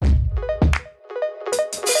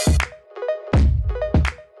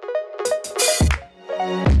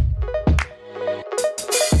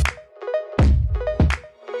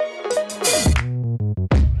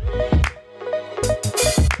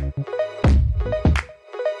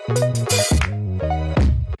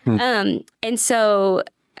And so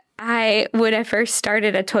when I first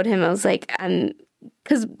started, I told him, I was like,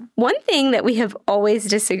 because one thing that we have always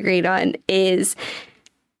disagreed on is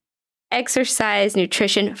exercise,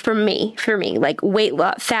 nutrition for me, like weight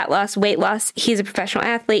loss, fat loss, weight loss. He's a professional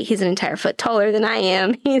athlete. He's an entire foot taller than I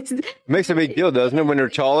am. Makes a big deal, doesn't it? When they're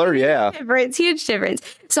taller. Yeah. Huge difference.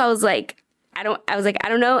 So I was like, I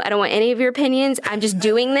don't know. I don't want any of your opinions. I'm just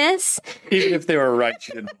doing this. Even if they were right,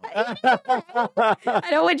 you didn't. I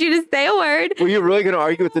don't want you to say a word. Were you really going to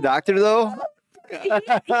argue with the doctor, though?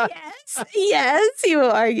 Yes, he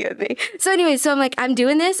will argue with me. So anyway, so I'm like, I'm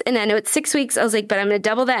doing this, and I know it's 6 weeks. I was like, but I'm going to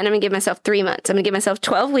double that, and I'm going to give myself 3 months. I'm going to give myself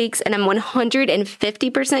 12 weeks, and I'm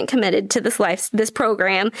 150% committed to this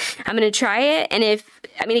program. I'm going to try it, and it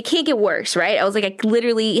can't get worse, right? I was like, I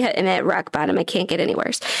literally am at rock bottom. I can't get any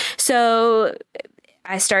worse. So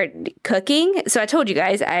I start cooking. So I told you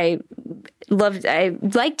guys, I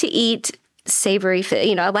like to eat savory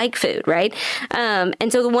food. I like food, right?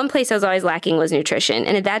 And so the one place I was always lacking was nutrition.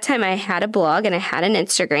 And at that time I had a blog and I had an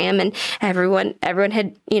Instagram, and everyone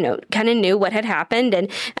had, kind of knew what had happened. And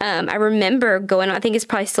I remember going on, I think it's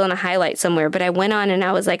probably still in a highlight somewhere, but I went on and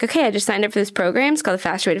I was like, okay, I just signed up for this program. It's called The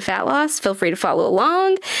Faster Way to Fat Loss. Feel free to follow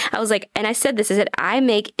along. I was like, and I said this, I said, I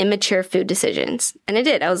make immature food decisions. And I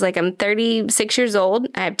did. I was like, I'm 36 years old.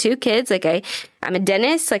 I have 2 kids. Like I'm a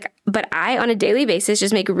dentist, but I, on a daily basis,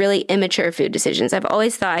 just make really immature food decisions. I've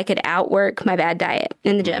always thought I could outwork my bad diet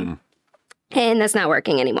in the gym, and that's not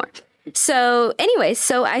working anymore. So anyway,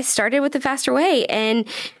 I started with The Faster Way, and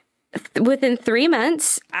within 3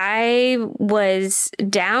 months, I was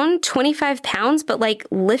down 25 pounds, but like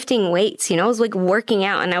lifting weights, I was like working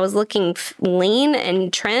out, and I was looking lean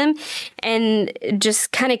and trim, and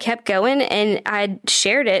just kind of kept going. And I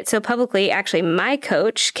shared it so publicly. Actually, my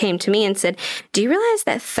coach came to me and said, do you realize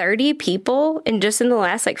that 30 people in the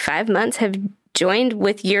last 5 months have joined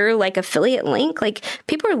with your affiliate link? Like,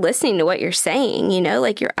 people are listening to what you're saying,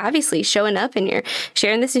 you're obviously showing up and you're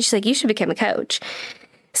sharing this. And she's like, you should become a coach.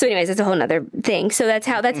 So anyways, it's a whole nother thing. So that's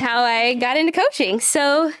how I got into coaching.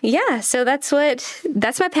 So yeah, so that's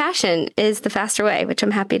my passion, is The Faster Way, which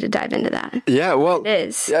I'm happy to dive into that. Yeah, well, it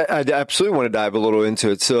is. I absolutely want to dive a little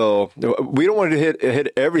into it. So we don't want to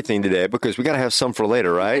hit everything today, because we got to have some for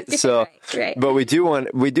later, right? So, right. But we do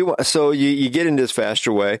want, so you get into this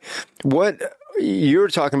Faster Way. What you were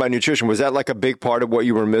talking about nutrition, was that a big part of what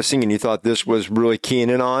you were missing, and you thought this was really keying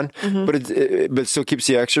in on, but it still keeps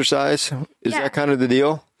the exercise? Is that kind of the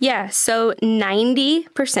deal? Yeah. So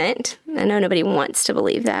 90%, I know nobody wants to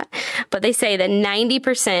believe that, but they say that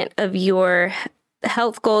 90% of your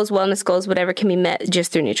health goals, wellness goals, whatever, can be met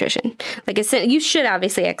just through nutrition. Like I said, you should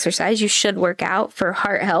obviously exercise. You should work out for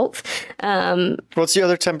heart health. What's the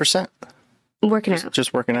other 10%? Working out.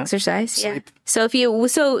 Just working out. Exercise. Sleep. Yeah. So if you,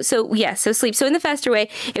 so sleep. So in The Faster Way,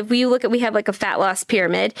 if we look at, we have a fat loss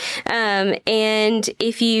pyramid. And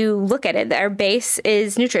if you look at it, our base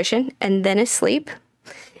is nutrition, and then is sleep.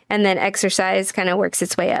 And then exercise kind of works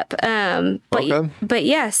its way up. But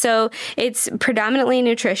yeah, so it's predominantly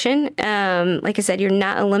nutrition. Like I said, you're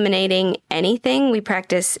not eliminating anything. We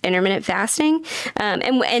practice intermittent fasting.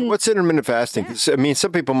 And what's intermittent fasting? Yeah. I mean,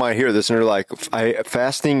 some people might hear this and they're like,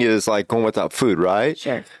 fasting is like going without food, right?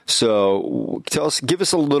 Sure. So give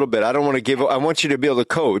us a little bit. I want you to be able to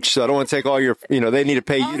coach. So I don't want to take all your, they need to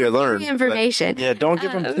pay you to learn. Information. Yeah, don't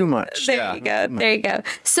give them too much. There you go.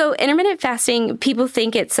 So intermittent fasting, people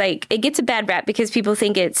think it's it gets a bad rap because people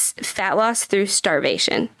think it's fat loss through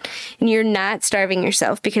starvation. And you're not starving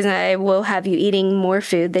yourself, because I will have you eating more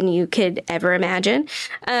food than you could ever imagine.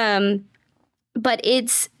 But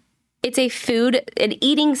it's an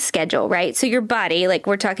eating schedule, right? So your body,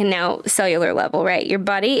 we're talking now cellular level, right? Your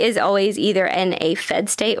body is always either in a fed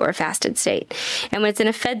state or a fasted state. And when it's in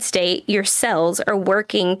a fed state, your cells are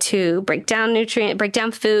working to break down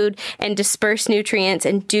food and disperse nutrients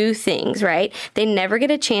and do things, right? They never get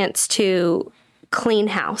a chance to clean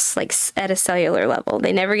house, at a cellular level.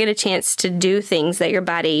 They never get a chance to do things that your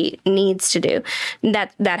body needs to do.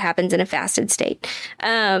 That happens in a fasted state.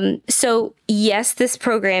 So yes, this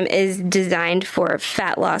program is designed for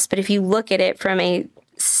fat loss, but if you look at it from a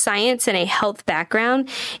science and a health background,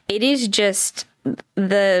 it is just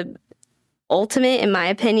the ultimate, in my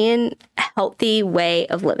opinion, healthy way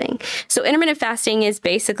of living. So intermittent fasting is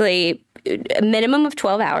basically a minimum of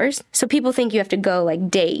 12 hours. So people think you have to go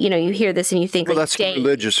day, you hear this and you think that's day.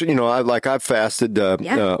 Religious. I've fasted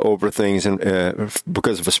over things and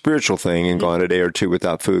because of a spiritual thing, and gone a day or two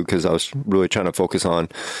without food, because I was really trying to focus on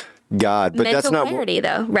God, but mental that's not clarity,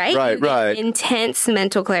 though, right? Right, You get right. Intense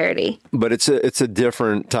mental clarity. But it's a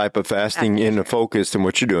different type of fasting in the focus than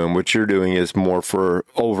what you're doing. What you're doing is more for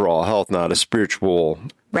overall health, not a spiritual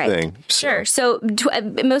thing. Sure. So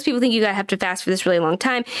most people think you gotta have to fast for this really long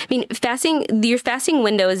time. I mean, your fasting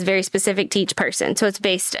window is very specific to each person. So it's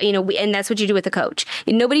based, and that's what you do with a coach.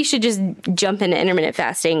 Nobody should just jump into intermittent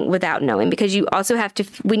fasting without knowing, because you also have to,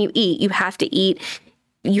 when you eat, you have to eat.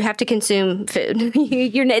 You have to consume food.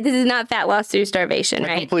 This is not fat loss through starvation,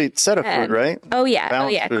 right? Complete set of food, right? Oh yeah.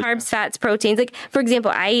 Balanced food. Carbs, fats, proteins. Like, for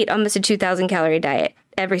example, I eat almost a 2,000 calorie diet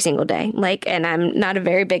every single day. And I'm not a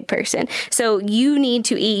very big person. So you need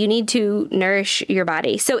to eat, you need to nourish your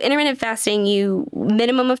body. So intermittent fasting,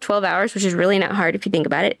 minimum of 12 hours, which is really not hard if you think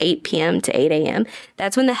about it, 8 p.m. to 8 a.m.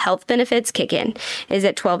 That's when the health benefits kick in, is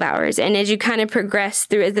at 12 hours. And as you kind of progress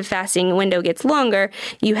through, as the fasting window gets longer,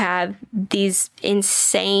 you have these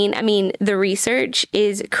insane, the research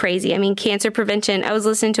is crazy. Cancer prevention. I was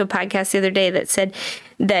listening to a podcast the other day that said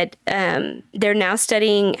that they're now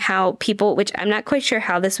studying how people, which I'm not quite sure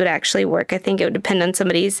how this would actually work. I think it would depend on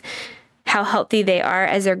how healthy they are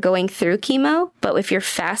as they're going through chemo. But if you're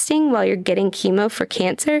fasting while you're getting chemo for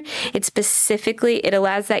cancer, it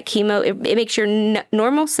allows that chemo, it makes your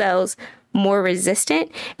normal cells more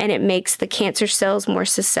resistant, and it makes the cancer cells more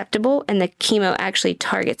susceptible, and the chemo actually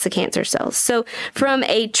targets the cancer cells. So from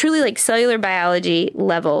a truly cellular biology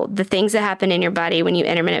level, the things that happen in your body when you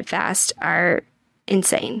intermittent fast are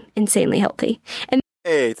insanely healthy. And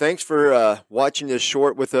Hey, thanks for watching this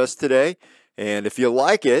short with us today. And if you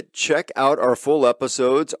like it, check out our full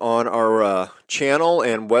episodes on our channel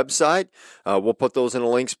and website. We'll put those in the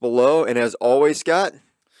links below. And as always, Scott,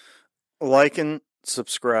 like and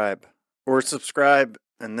subscribe. Or subscribe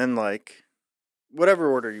and then like.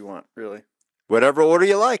 Whatever order you want, really. Whatever order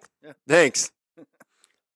you like. Yeah. Thanks.